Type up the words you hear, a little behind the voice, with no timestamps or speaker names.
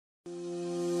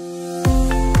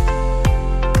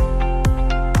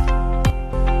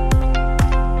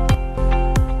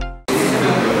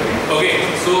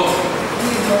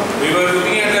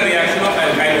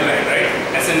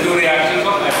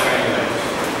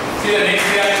see the next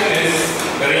reaction is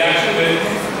the reaction with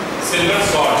silver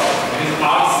salt. It is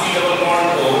RC double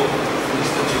bond O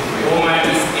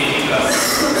minus Ag plus.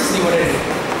 See what it is.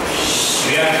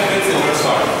 Reaction with silver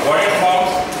salt. What it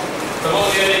forms?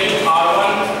 Suppose we are taking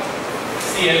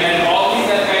R1Cl and all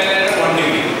these alkyl are at 1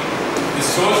 degree.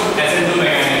 This shows SN2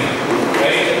 mechanism,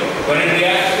 right? When it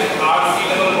reacts with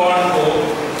RC double bond O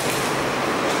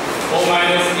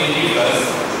minus Ag plus,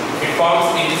 it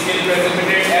forms HCl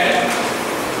precipitate and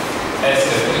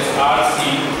Ester. It is RC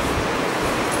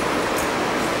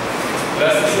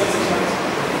plus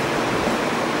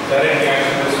direct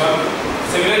reaction with this one.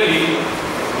 Similarly,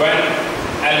 when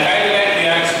alkyl halide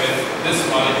reacts with this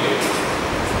molecule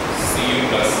Cu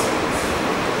plus,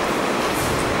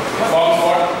 it forms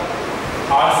what?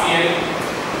 RCl,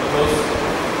 suppose,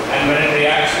 and when it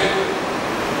reacts with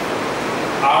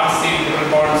RC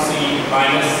triple bond C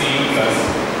minus Cu plus,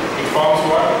 it forms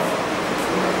what?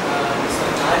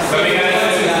 The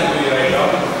mechanism is to be right now.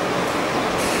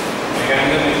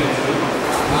 Mechanism is to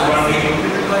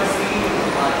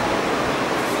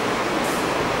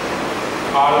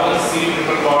R1C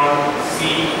triple bond C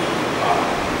R.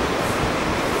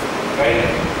 Right?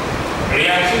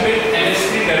 Reaction with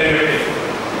NH3 derivative.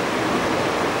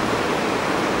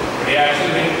 Reaction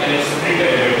with NH3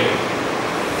 derivative.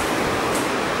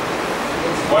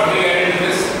 What we get into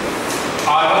this?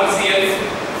 R1Cl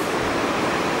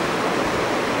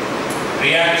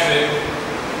reacts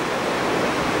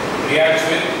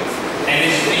with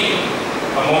NH3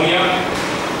 ammonia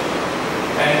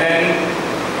and then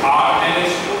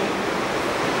RNH2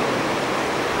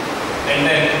 and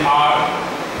then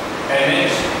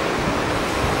RNH.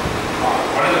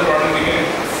 What is the product we get?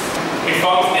 It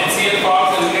forms NCl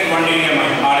forms and we get 1 degree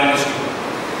amine, RNH2.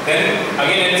 Then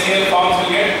again NCl forms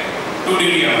will get 2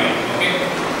 degree amine. Okay?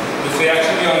 This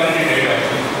reaction we already did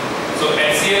actually. So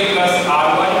HCl plus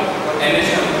R1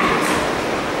 NH2.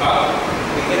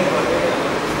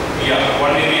 Yeah,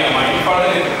 1 degree amine for the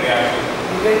reaction.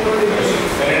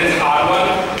 Then it is R1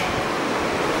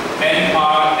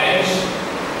 NRH.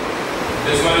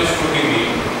 This one is 2 degree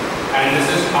and this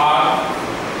is R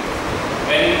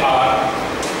NR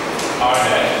R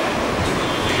dash.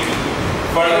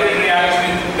 Further it reacts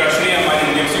with tertiary amine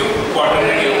and gives you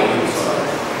quaternary ammonia.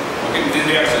 Okay, these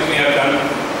reactions we have done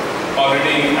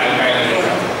already in alkyl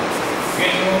halide.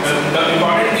 Okay, the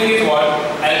important thing is what?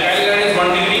 Alkyl halide is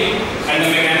 1 degree and the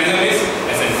mechanism is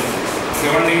SN2. So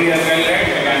 1 degree alkyl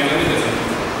halide, mechanism is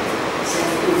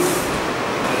SN2.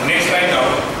 Next write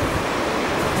down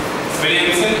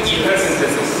Williamson ether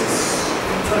synthesis.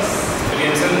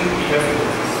 Williamson ether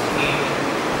synthesis.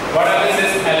 What happens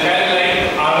is alkyl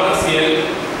halide R1Cl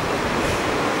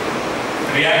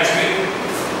reacts with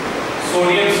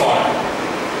sodium salt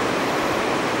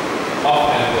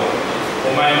of alcohol O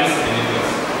minus Na plus.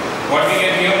 What we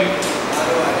get here?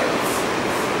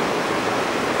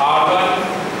 R1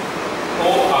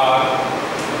 OR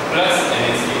plus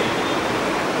NaCl.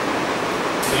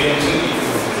 Williamson ether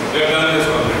synthesis. We have done this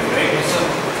already, right? Yes, sir.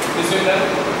 This we have done?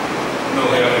 No,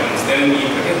 we haven't. Then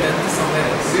ether. We have done this somewhere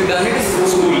else. We've done it in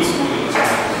School.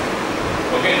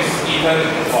 Okay, this is ether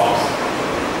forms.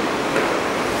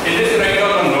 In this, write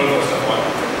down a note first of all.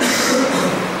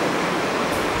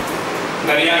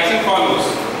 The reaction follows.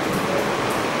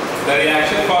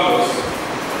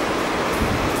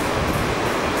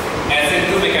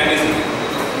 SN2 mechanism.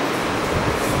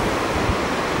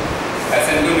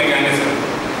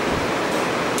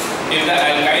 If the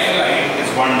alkyl halide is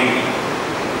 1 degree.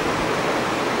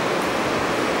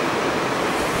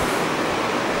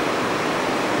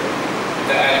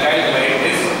 The alkyl halide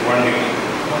is 1 degree.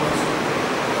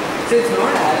 So it's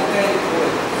not alkyl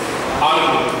coal.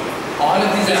 All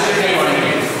of these this are should be 1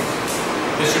 degree.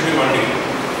 This should be 1 degree.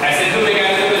 SN2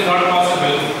 mechanism is not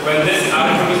possible when this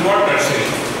R2 is what? Tertiary.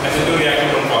 SN2 reaction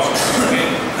is not possible. Okay.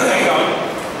 Write down.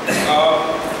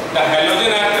 The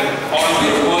halogen atom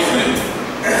always goes with.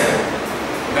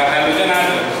 The halogen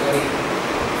atom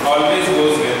always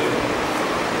goes with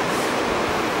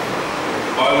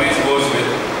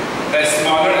the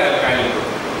smaller alkyl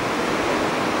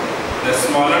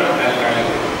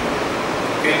group.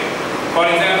 Okay. For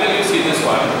example, you see this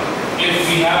one. If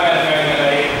we have alkyl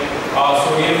halide,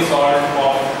 sodium salt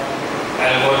of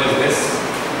alcohol is this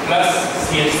plus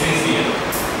CH3Cl.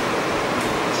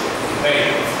 Right.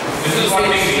 This is 1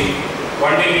 degree.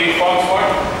 1 degree forms what?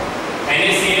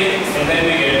 NaCl and then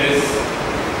we get this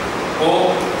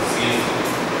OCH3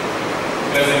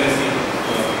 plus NaCl.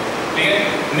 Okay.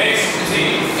 Next, you see,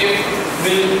 if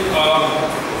we'll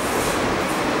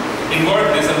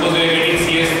invert this, suppose we are getting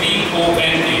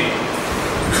CH3ONA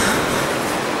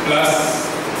plus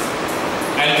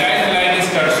alkyl halide is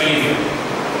tertiary.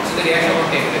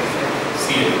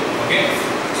 Okay.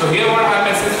 So here what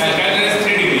happens is alkyl is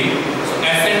 3 degree. So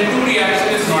SN2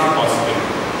 reaction is not possible.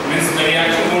 Means the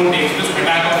reaction won't take place.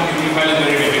 Attack of nucleophile is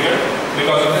very difficult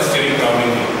because of the steric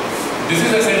crowding. This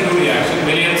is SN2 reaction.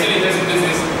 Williamson ether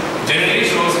synthesis generally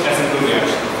shows SN2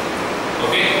 reaction.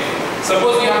 Okay.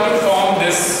 Suppose we have to form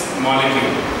this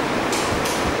molecule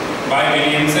by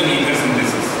Williamson ether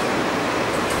synthesis.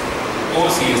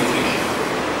 OCH3.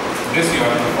 This you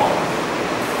have to form.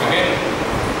 Okay.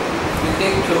 You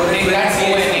take chlorine.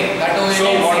 That ONA. So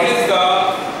what is the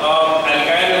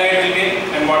alkyl halide will get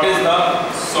and what is the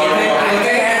salt?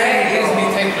 Alkyl halide is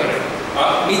methyl chloride.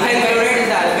 Methyl chloride is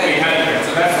the alkyl. Methyl chloride.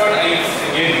 So that's what I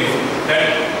gave you.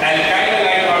 That alkyl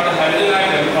halide or the halogen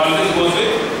atom always goes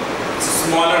with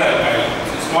smaller alkyl.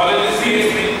 So smaller is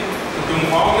CH3. So to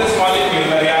form this molecule,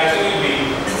 the reaction will be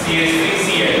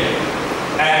CH3Cl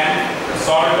and the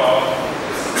salt of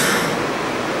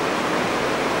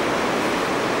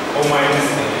O minus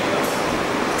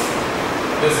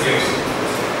this gives.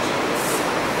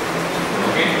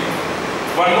 Okay.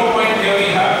 One more point here we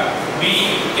have. We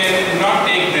cannot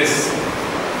take this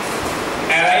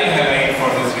aryl halide for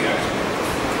this reaction.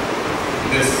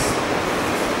 This,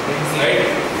 right?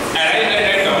 Aryl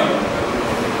halide down.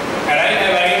 Aryl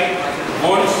halide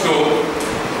won't show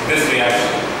this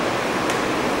reaction.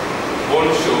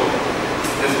 Won't show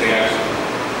this reaction.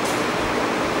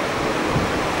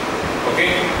 Okay.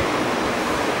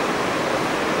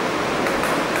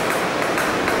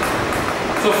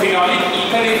 So phenolic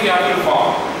ether if you have to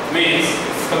form means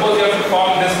suppose you have to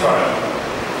form this product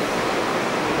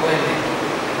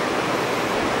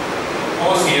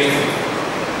OCH3.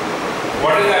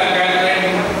 What is the alkyl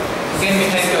halide? Again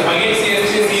methyl chloride. Again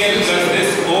CH3Cl plus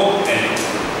this ON.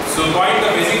 So the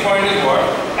basic point is what?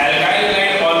 Alkyl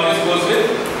halide always goes with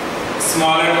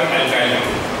smaller alkyl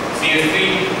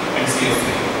CH3 and CH3.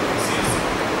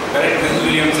 Correct? This is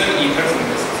Williamson ether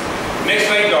synthesis. Next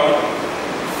write down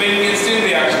Finkelstein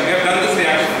reaction. We have done this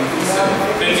reaction.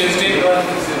 Finkelstein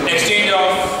exchange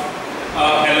of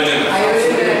halogen.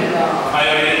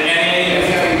 Iodine and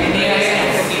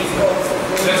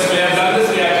Yes, we have done this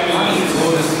reaction.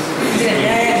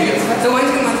 So what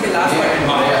is the last part?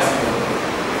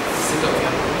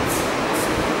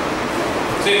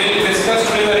 So we will discuss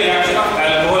today the reaction of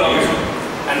alcohol also.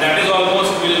 And that is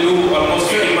almost, we will do almost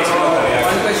 80% of the reaction.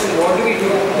 One question, what do we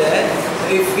do there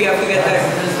if we have to get that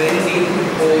benzene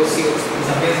or CO2?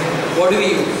 What do we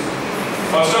use?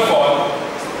 First of all,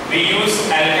 we use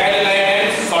alkyl halide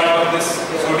and salt of this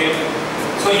sodium.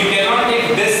 So you cannot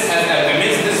take this as alkyl.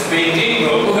 Means this benzene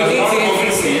group does not go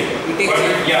with Cl. But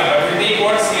we take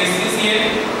what? CH3Cl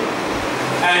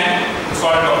and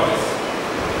salt of this.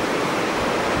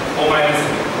 O minus.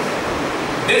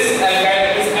 This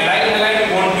alkyl is aryl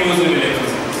halide won't use in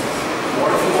electricity.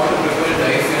 What if you want to prepare a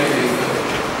diphenyl ether?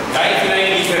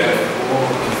 Diphenyl ether.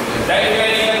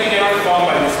 Diphenyl ether we cannot form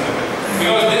by this method.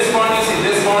 Because this bond is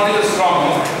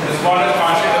strong. This bond is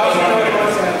partial.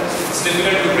 It's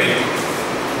difficult to break.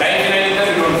 Diphenyl ether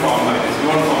we don't form by this. We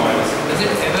won't form by this. Does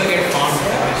it ever get formed?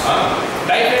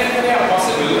 Diphenyl ether are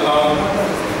possible.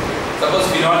 Suppose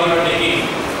phenol you are taking,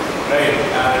 right?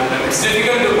 And it's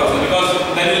difficult to possible because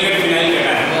then you get phenyl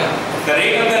cation. The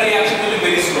rate of the reaction will be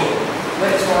very slow.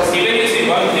 Even you see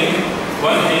one thing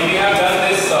we have done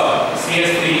this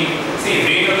CS3. See,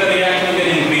 rate of the reaction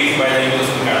can increase by the use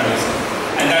of catalyst,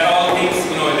 and that all things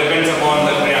it depends upon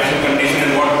the reaction condition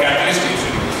and what catalyst you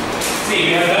should use. See,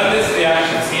 we have done this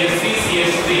reaction CS3,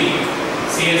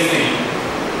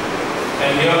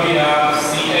 and here we have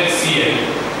CHCl,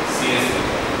 CS3.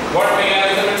 What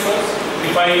mechanism it was?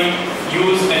 If I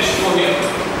use H2 here,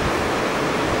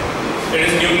 it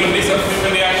is nucleophilic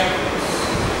substitution reaction.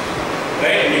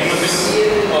 Right?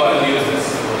 Nucleophilic. Oh, I'll use this.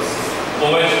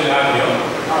 OH will have here.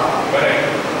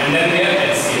 Correct. And then here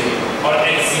HCl or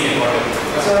HCl, whatever.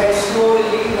 So H2 will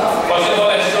leave after. First of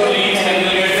all, H2 leaves and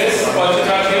you get this positive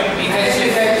charge here.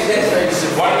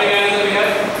 What mechanism we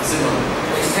have?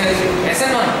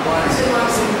 SN1.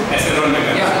 SN1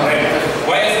 mechanism. Yeah. Right.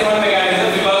 Why SN1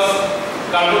 mechanism? Because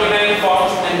carbocation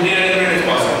forms and rearrangement is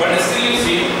possible. But still you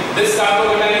see, this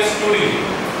carbocation is 2 degree.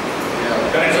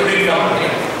 Correct? 2 degree down.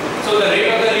 So the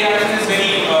rate of the reaction is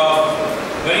very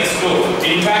slow.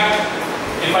 In fact,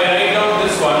 if I write down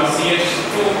this one,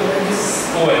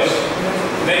 CH2OH,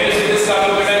 then you see this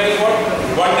carbocation is what?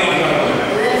 1 degree carbocation.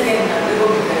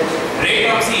 Rate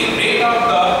of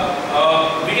the,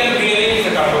 we can rearrange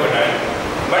the carbocation,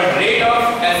 but rate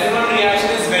of SN1 reaction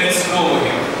is very slow over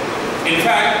here. In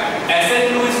fact,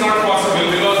 SN2 is not possible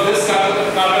because this carbon is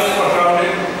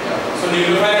crowded. So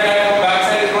nucleophile attack on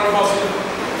backside is not possible.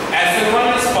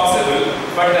 SN1 is possible,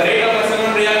 but the rate of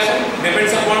SN1 reaction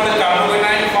depends upon the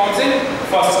carbocation forms in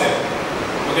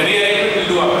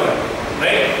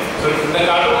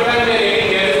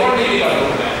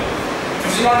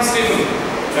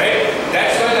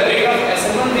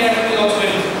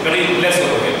very less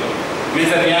over here.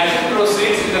 Means the reaction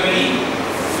proceeds with a very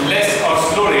less or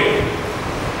slow rate.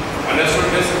 Understood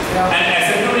this? Yeah. And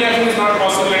SN2 reaction is not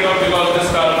possible at all because this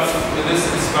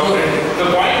is covered. The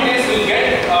point is we'll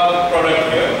get a product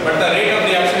here, but the rate of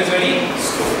reaction is very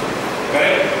slow.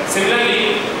 Correct?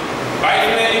 Similarly,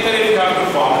 biphenyl ether if you have to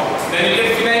form, then you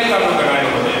get phenyl carbon cation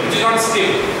over there, which is not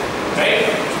stable. Right?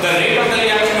 So the rate of the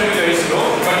reaction will be very slow,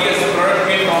 but yes, the product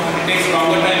may form. It takes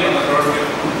longer time, but the product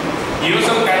will form. Use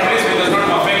of catalyst which does not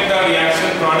affect the reaction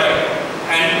product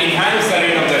and enhance the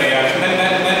rate of the reaction, then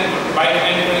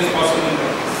biphenyl is possible.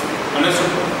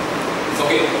 Understood?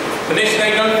 Okay. The next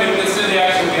write down film crystal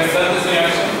reaction. We have done this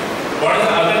reaction. What is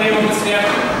the other name of this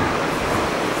reaction?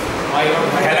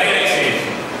 Halide exchange.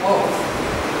 Oh.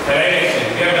 Halide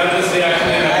exchange. We have done this reaction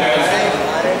in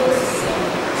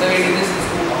So we did this in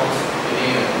school also.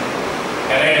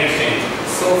 halide exchange.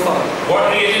 So far. What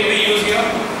reagent we use here?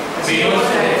 We use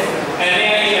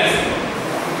NaI acid.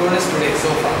 Told us today, so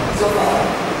far.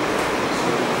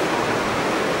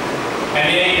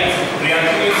 NaI acid.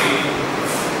 Reaction you see.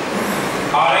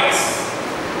 Rx.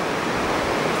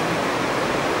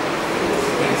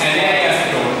 NaI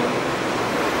acetone.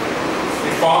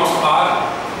 It forms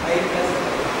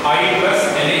I plus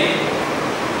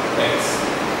NaX.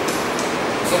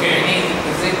 Okay.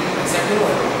 Is it acceptable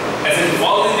or not? As in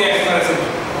all these reactions are acceptable.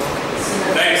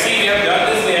 Right, see we have done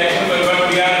this reaction but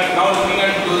we are now looking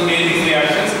at these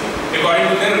reactions according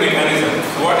to their mechanism.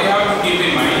 So what you have to keep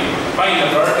in mind, fine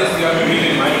the product is you have to keep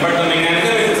in mind but the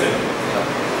mechanism is the same.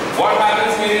 What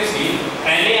happens when you see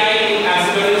NaI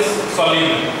acetone is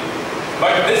soluble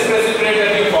but this precipitate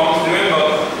that you form,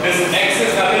 remember this X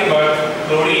is nothing but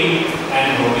chlorine and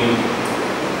bromine.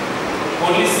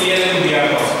 Only Cl and Br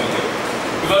possible here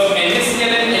because NaCl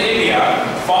and NaBr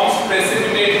forms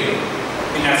precipitate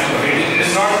in acetone. It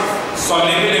is not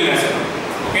soluble in acetone.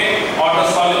 Okay? Or the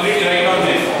solubility right on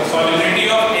this. The solubility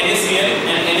of NaCl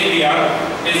and NaBr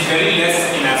is very less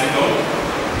in acetone.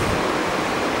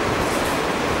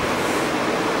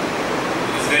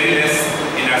 It is very less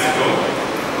in acetone.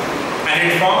 And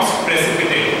it forms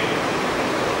precipitate.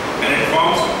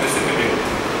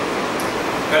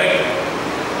 Correct?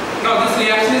 Now this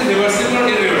reaction is reversible or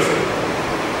irreversible?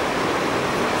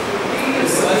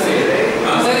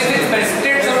 Sir, if it's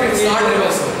precipitates or it's not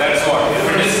reversible. That's what. If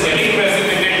it is getting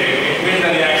precipitated, it means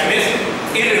the reaction is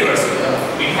irreversible.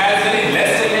 It has very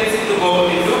less tendency to go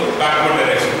into backward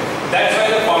direction. That's why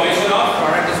the formation of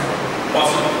Product is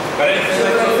possible. Correct? So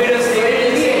if it is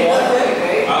stated in water,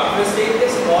 right? Huh? If it is stated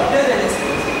as water, then it's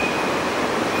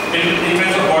In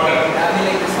terms of water. I mean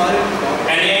like the solid water.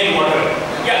 NaI in water.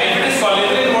 Yeah, if it is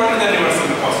soluble in water, then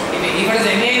reversible possible. If it is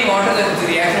NaI in water, then the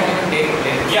reaction will take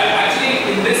place. Yeah,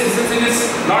 actually in this instance it is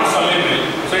not soluble,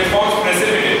 so it forms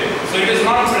precipitate. So it is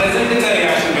not present in the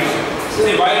reaction mixture.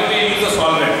 See, why we use the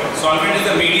solvent? Solvent is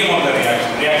the medium of the reaction.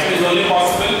 Reaction is only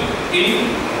possible in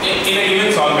a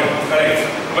given solvent. Correct?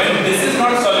 When this is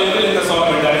not soluble in the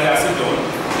solvent, that is acetone,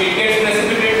 it gets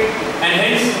precipitated and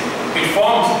hence it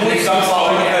forms and it comes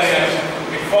out of the reaction.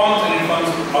 It forms and it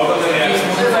comes out of the reaction.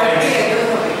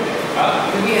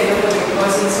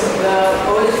 Because the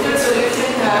original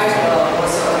solution had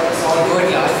was a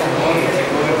solid last one.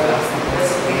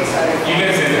 You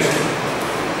can say this.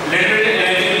 Little bit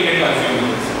energy will get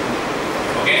consumed.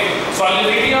 Okay?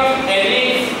 Solubility of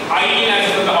NaI in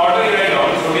acetone, the order you write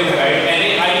down, sodium halide,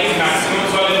 NaI is maximum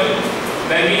soluble.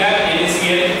 Then we have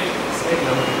NaCl,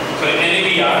 sorry,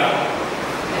 NaBr.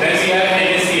 Then we have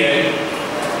NaCl,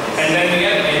 and then we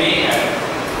have NaR.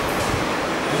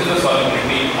 This is the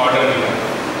solubility order we have.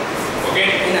 Okay?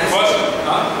 First,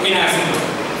 in acetone.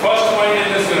 First point in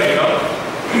this to write down.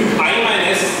 I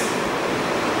minus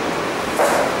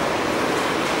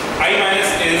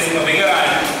is a bigger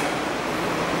ion.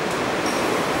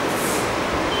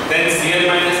 Then Cl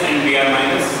minus and Br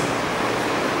minus.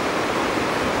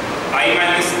 I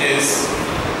minus is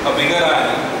a bigger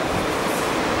ion.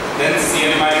 Then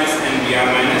Cl minus and Br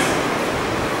minus.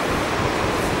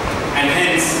 And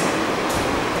hence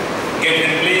get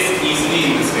replaced easily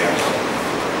in this reaction.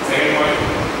 Second point.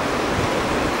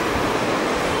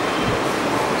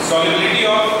 Solubility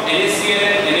of NaCl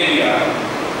and NaBr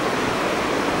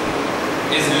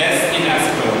is less in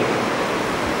acetone.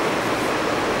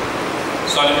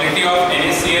 Solubility of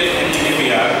NaCl and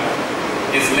NaBr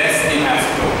is less in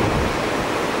acetone.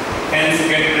 Hence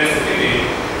get precipitate.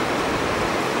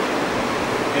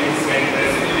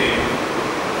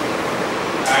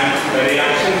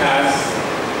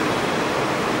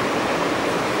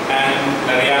 And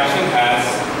the reaction has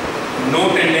no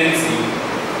tendency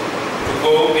to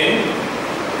go in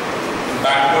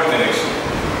backward direction.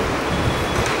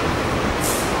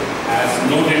 Has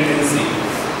no tendency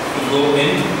go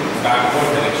in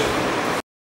backward direction.